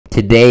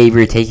Today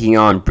we're taking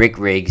on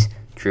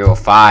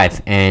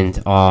Brickrigs305,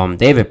 and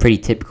they have a pretty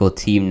typical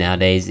team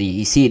nowadays.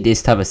 You see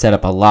this type of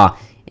setup a lot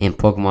in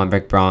Pokemon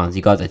Brick Bronze.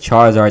 You got the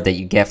Charizard that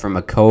you get from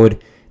a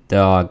code,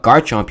 the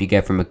Garchomp you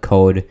get from a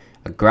code,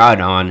 a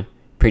Groudon,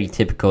 pretty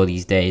typical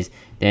these days.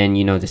 Then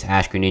just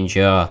Ash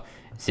Greninja,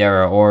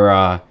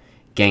 Zeraora,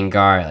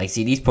 Gengar. Like,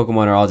 see, these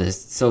Pokemon are all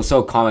just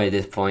so common at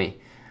this point.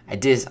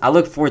 I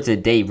look forward to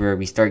the day where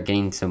we start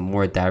getting some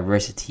more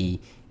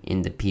diversity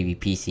in the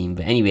PvP scene.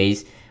 But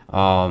anyways,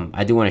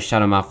 I do want to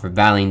shout him out for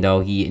battling, though.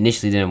 He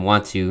initially didn't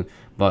want to,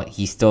 but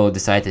he still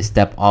decided to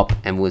step up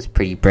and was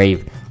pretty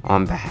brave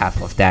on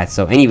behalf of that.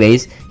 So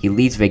anyways, he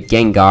leads with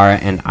Gengar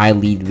and I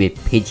lead with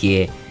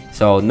Pidgeot.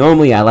 So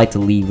normally I like to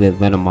lead with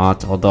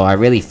Venomoth, although I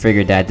really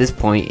figured that at this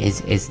point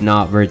it's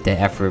not worth the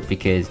effort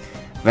because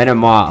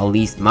Venomoth, at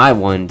least my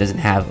one, doesn't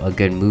have a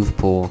good move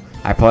pool.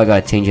 I probably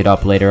gotta change it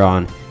up later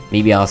on.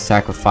 Maybe I'll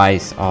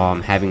sacrifice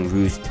having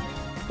Roost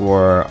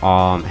or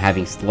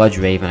having Sludge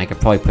Wave, and I could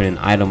probably put an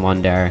item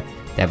on there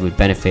that would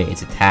benefit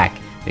its attack,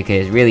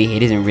 because really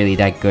it isn't really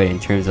that good in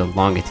terms of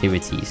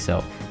longevity.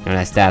 So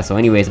that's that. So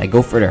anyways, I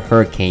go for the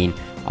Hurricane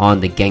on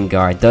the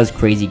Gengar. It does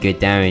crazy good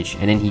damage,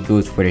 and then he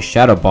goes for the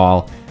Shadow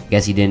Ball. I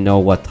guess he didn't know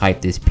what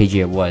type this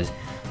Pidgeot was.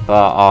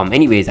 But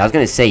anyways, I was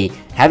gonna say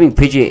having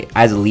Pidgeot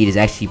as a lead is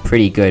actually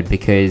pretty good,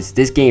 because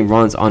this game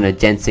runs on a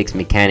Gen 6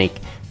 mechanic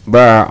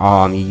where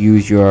you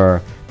use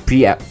your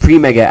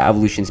pre-Mega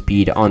Evolution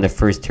speed on the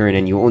first turn,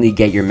 and you only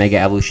get your Mega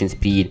Evolution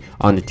speed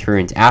on the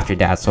turns after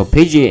that. So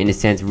Pidgeot, in a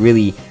sense,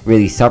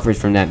 really suffers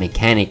from that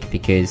mechanic,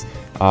 because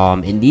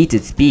it needs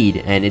its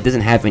speed and it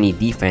doesn't have any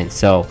defense.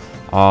 So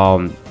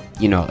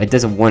it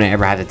doesn't want to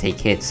ever have to take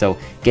hits. So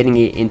getting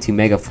it into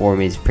Mega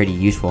form is pretty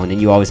useful, and then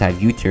you always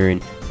have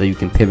U-turn, so you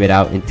can pivot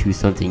out into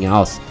something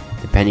else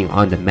depending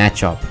on the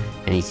matchup.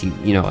 And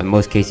in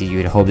most cases you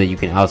would hope that you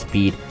can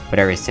outspeed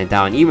whatever is sent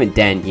out. And even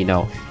then,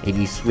 if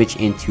you switch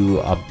into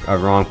a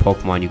wrong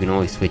Pokemon, you can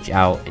only switch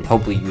out, and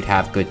hopefully you'd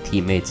have good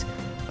teammates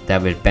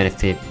that would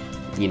benefit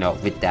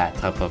with that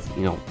type of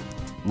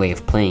way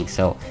of playing.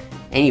 So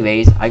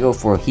anyways, I go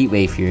for a Heat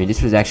Wave here, and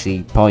this was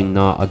actually probably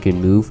not a good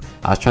move.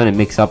 I was trying to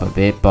mix up a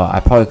bit, but I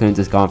probably could have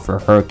just gone for a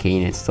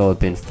Hurricane and still have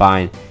been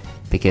fine,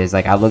 because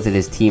I looked at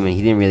his team and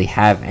he didn't really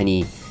have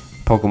any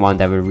Pokemon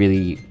that would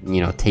really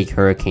take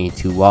Hurricane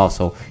too well.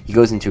 So he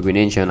goes into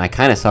Greninja, and I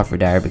kind of suffered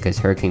there because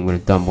Hurricane would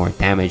have done more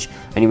damage.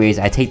 Anyways,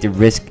 I take the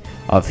risk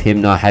of him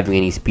not having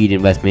any speed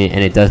investment,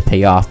 and it does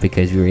pay off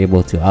because we were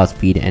able to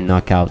outspeed and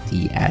knock out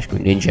the Ash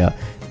Greninja,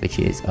 which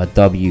is a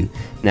W.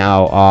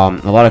 Now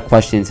a lot of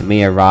questions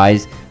may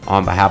arise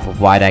on behalf of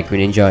why that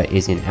Greninja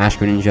is in Ash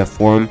Greninja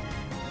form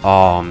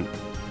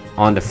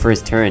on the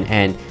first turn,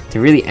 and to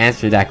really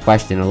answer that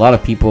question, a lot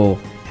of people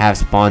have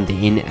spawned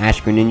in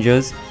Ash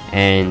Greninjas.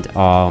 And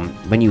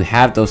when you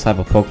have those type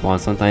of Pokemon,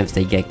 sometimes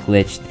they get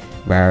glitched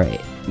where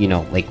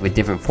like with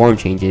different form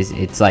changes,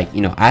 it's like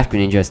Ash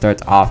Greninja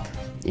starts off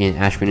in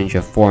Ash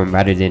Greninja form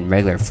rather than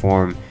regular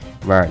form,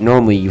 where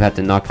normally you have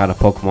to knock out a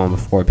Pokemon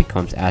before it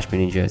becomes Ash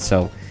Greninja.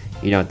 So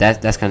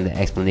that's kind of the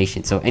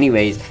explanation. So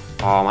anyways,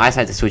 I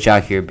decided to switch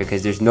out here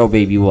because there's no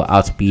way we will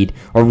outspeed,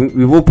 or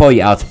we will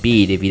probably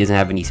outspeed if he doesn't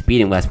have any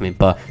speed investment,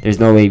 but there's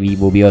no way we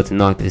will be able to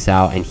knock this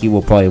out, and he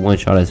will probably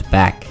one-shot us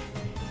back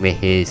with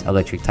his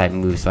electric type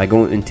moves. So I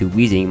go into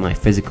Weezing, my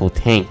physical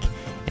tank,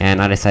 and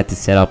I decide to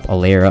set up a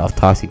layer of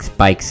toxic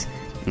spikes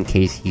in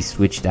case he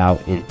switched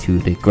out into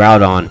the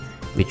Groudon,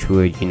 which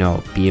would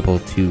be able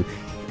to,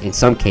 in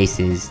some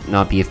cases,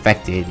 not be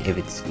affected if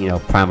it's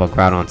primal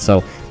Groudon.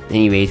 So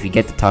anyways, we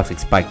get the toxic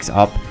spikes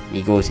up, and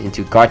he goes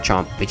into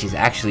Garchomp, which is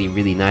actually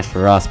really nice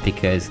for us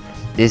because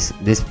this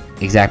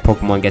exact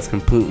Pokemon gets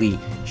completely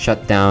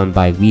shut down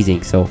by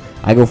Weezing. So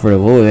I go for the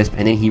Will-O-Wisp,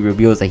 and then he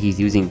reveals that he's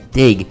using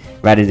Dig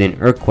rather than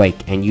Earthquake,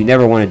 and you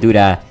never want to do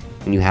that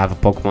when you have a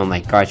Pokemon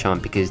like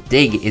Garchomp, because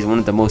Dig is one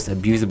of the most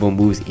abusable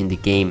moves in the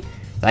game.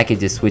 So I could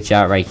just switch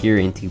out right here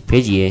into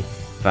Pidgeot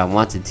if I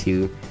wanted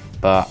to.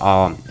 But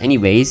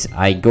anyways,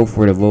 I go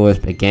for the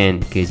Will-O-Wisp again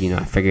because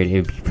I figured it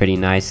would be pretty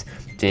nice,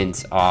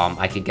 since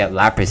I could get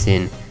Lapras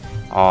in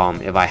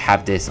if I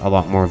have this a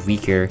lot more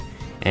weaker.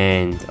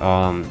 And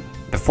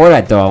before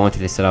that though, I wanted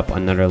to set up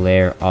another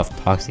layer of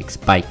toxic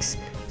spikes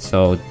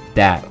so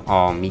that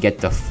you get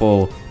the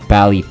full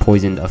Bally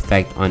poisoned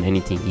effect on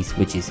anything he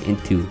switches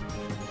into.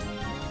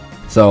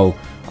 So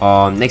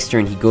next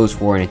turn he goes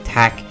for an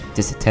attack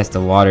just to test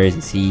the waters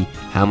and see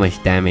how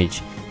much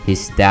damage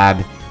his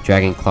Stab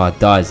Dragon Claw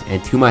does,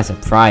 and to my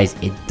surprise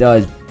it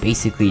does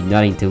basically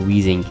nothing to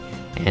Weezing,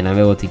 and I'm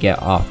able to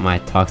get off my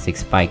toxic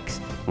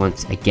spikes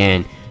once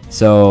again.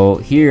 So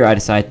here I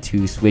decide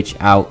to switch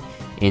out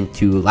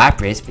into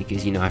Lapras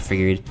because I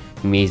figured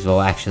we may as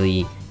well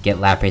actually get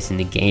Lapras in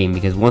the game,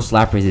 because once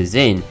Lapras is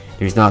in,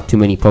 there's not too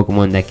many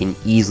Pokemon that can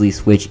easily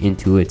switch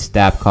into its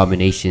stab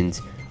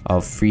combinations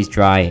of Freeze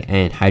Dry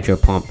and Hydro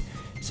Pump.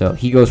 So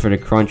he goes for the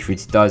Crunch,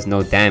 which does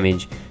no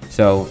damage.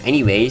 So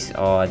anyways,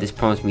 this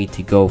prompts me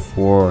to go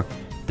for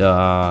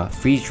the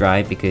Freeze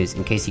Dry, because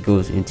in case he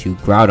goes into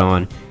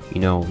Groudon,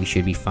 we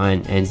should be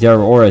fine. And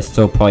Zeraora is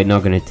still probably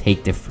not going to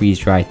take the Freeze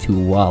Dry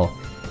too well.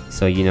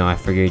 So you know, I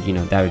figured, you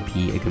know, that would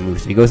be a good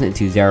move. So he goes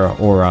into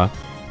Zeraora,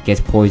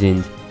 gets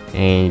poisoned,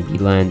 and he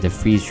lands a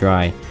freeze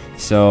dry.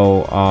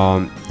 So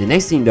the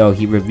next thing though,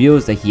 he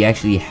reveals that he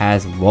actually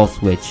has Wall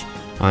Switch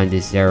on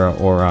this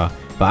Zeraora.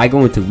 But I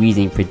go into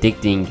Weezing,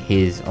 predicting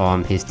his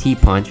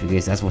T-Punch,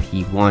 because that's what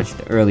he launched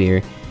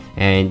earlier.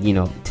 And you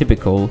know,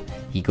 typical,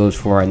 he goes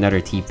for another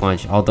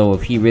T-Punch. Although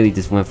if he really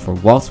just went for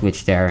Wall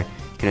Switch there,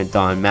 he could have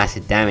done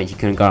massive damage. He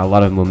could have got a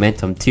lot of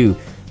momentum too.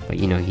 But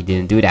you know, he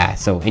didn't do that.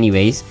 So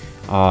anyways,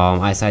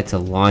 I decided to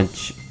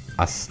launch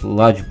a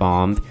Sludge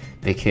Bomb,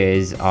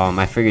 because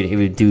I figured it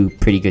would do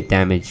pretty good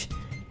damage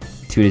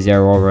to the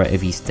Zeraora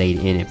if he stayed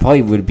in. It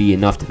probably would be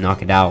enough to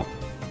knock it out,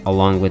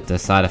 along with the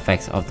side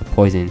effects of the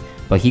poison.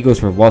 But he goes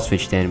for Wall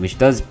Switch then, which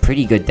does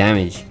pretty good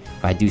damage,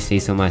 if I do say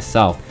so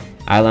myself.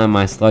 I land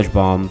my Sludge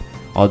Bomb,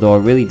 although it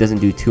really doesn't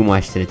do too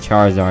much to the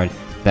Charizard.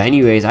 But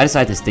anyways, I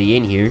decided to stay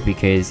in here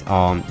because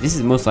this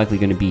is most likely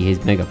going to be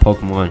his Mega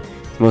Pokemon.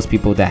 Most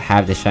people that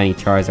have the shiny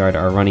Charizard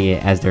are running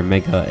it as their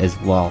Mega as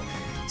well.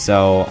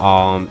 So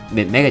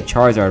with Mega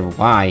Charizard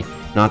Y,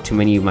 not too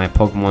many of my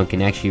Pokemon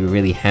can actually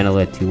really handle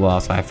it too well.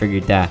 So I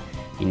figured that,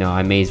 you know,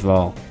 I may as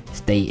well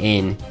stay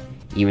in,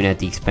 even at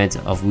the expense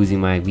of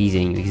losing my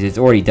Weezing, because it's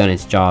already done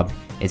its job.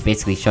 It's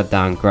basically shut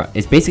down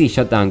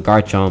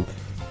Garchomp.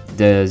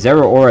 The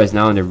Zeraora is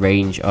now in the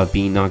range of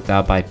being knocked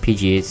out by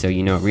Pidgeot, so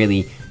you know,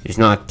 really there's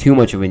not too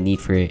much of a need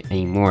for it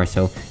anymore.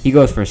 So he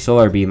goes for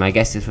Solar Beam. I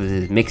guess this was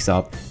his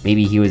mix-up.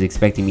 Maybe he was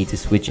expecting me to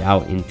switch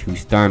out into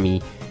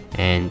Starmie,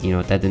 and you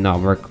know, that did not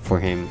work for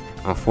him,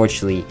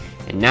 unfortunately.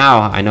 And now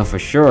I know for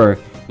sure,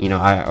 you know,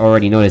 I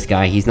already know this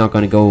guy. He's not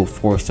going to go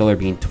for Solar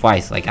Beam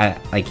twice. Like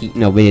he, you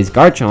know, with his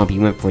Garchomp, he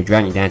went for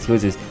Dragon Dance. He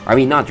was just, I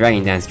mean, not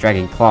Dragon Dance,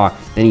 Dragon Claw.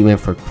 Then he went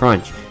for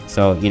Crunch.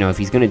 So you know, if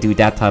he's going to do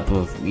that type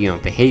of, you know,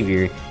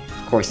 behavior,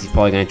 of course he's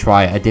probably going to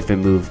try a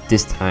different move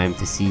this time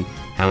to see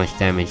how much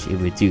damage it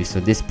would do. So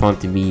this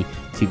prompted me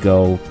to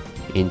go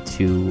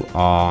into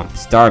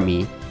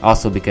Starmie.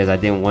 Also because I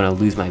didn't want to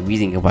lose my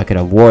Weezing if I could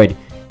avoid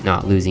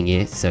not losing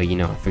it. So you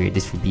know, I figured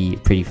this would be a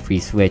pretty free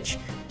switch.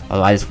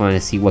 Although I just wanted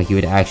to see what he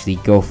would actually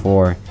go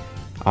for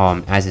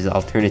as his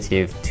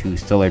alternative to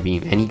Solar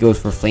Beam. And he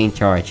goes for Flame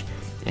Charge.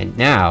 And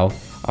now,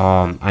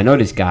 I know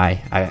this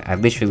guy. I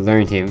literally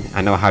learned him.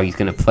 I know how he's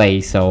going to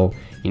play. So,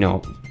 you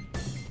know,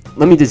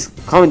 let me just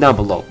comment down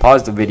below.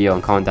 Pause the video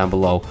and comment down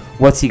below.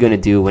 What's he going to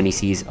do when he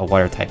sees a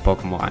Water-type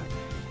Pokemon?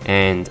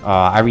 And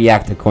I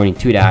react according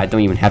to that. I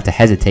don't even have to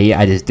hesitate.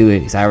 I just do it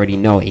because I already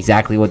know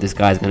exactly what this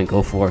guy is going to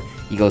go for.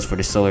 He goes for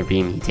the Solar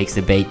Beam. He takes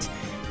the bait.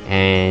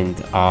 And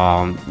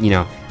you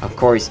know, of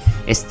course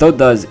it still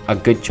does a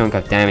good chunk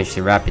of damage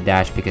to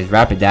Rapidash, because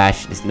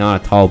Rapidash is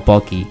not at all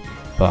bulky.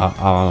 But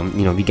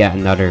you know, we get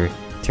another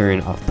turn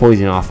of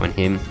poison off on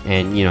him,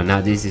 and you know, now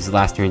this is his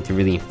last turn to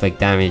really inflict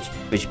damage,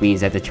 which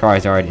means that the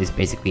Charizard is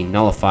basically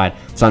nullified.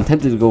 So I'm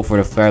tempted to go for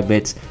the Flare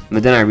Blitz,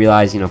 but then I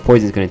realized, you know,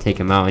 poison's going to take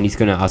him out and he's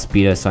going to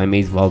outspeed us, so I may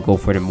as well go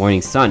for the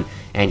Morning Sun.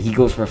 And he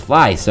goes for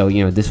Fly. So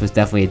you know, this was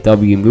definitely a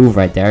W move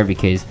right there,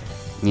 because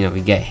you know,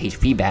 we get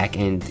HP back,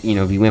 and you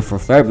know, if we went for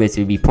Flare Blitz,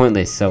 it would be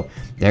pointless. So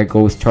there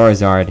goes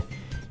Charizard.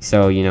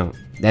 So you know,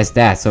 that's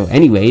that. So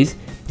anyways,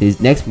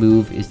 his next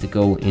move is to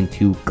go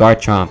into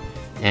Garchomp,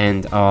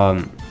 and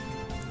I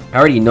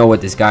already know what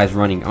this guy's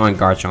running on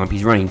Garchomp.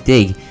 He's running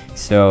Dig.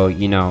 So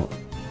you know,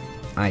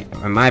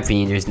 in my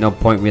opinion, there's no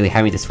point really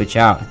having to switch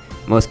out. In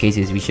most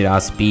cases, we should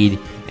outspeed,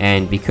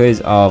 and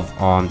because of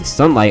the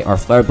Sunlight, our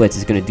Flare Blitz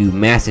is going to do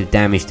massive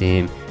damage to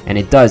him. And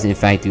it does in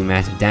fact do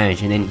massive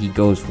damage. And then he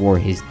goes for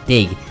his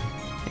Dig,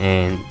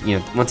 and you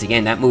know, once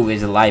again, that move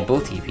is a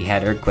liability. If he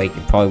had Earthquake,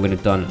 it probably would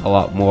have done a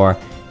lot more,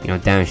 you know,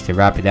 damage to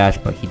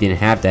Rapidash, but he didn't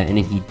have that, and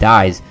then he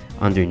dies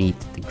underneath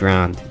the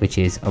ground, which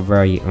is a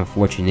very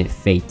unfortunate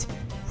fate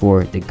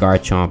for the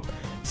Garchomp.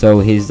 So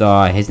his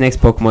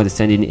next Pokemon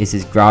descendant is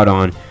his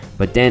Groudon,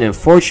 but then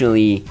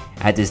unfortunately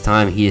at this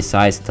time he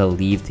decides to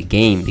leave the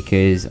game,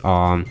 because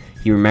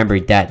he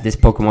remembered that this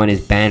Pokemon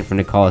is banned from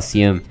the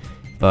Coliseum.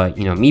 But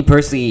you know, me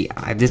personally,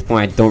 at this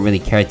point I don't really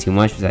care too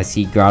much, because I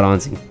see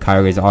Groudons and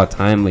Kyogres all the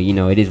time. But you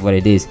know, it is what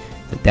it is.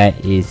 But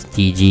that is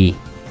GG.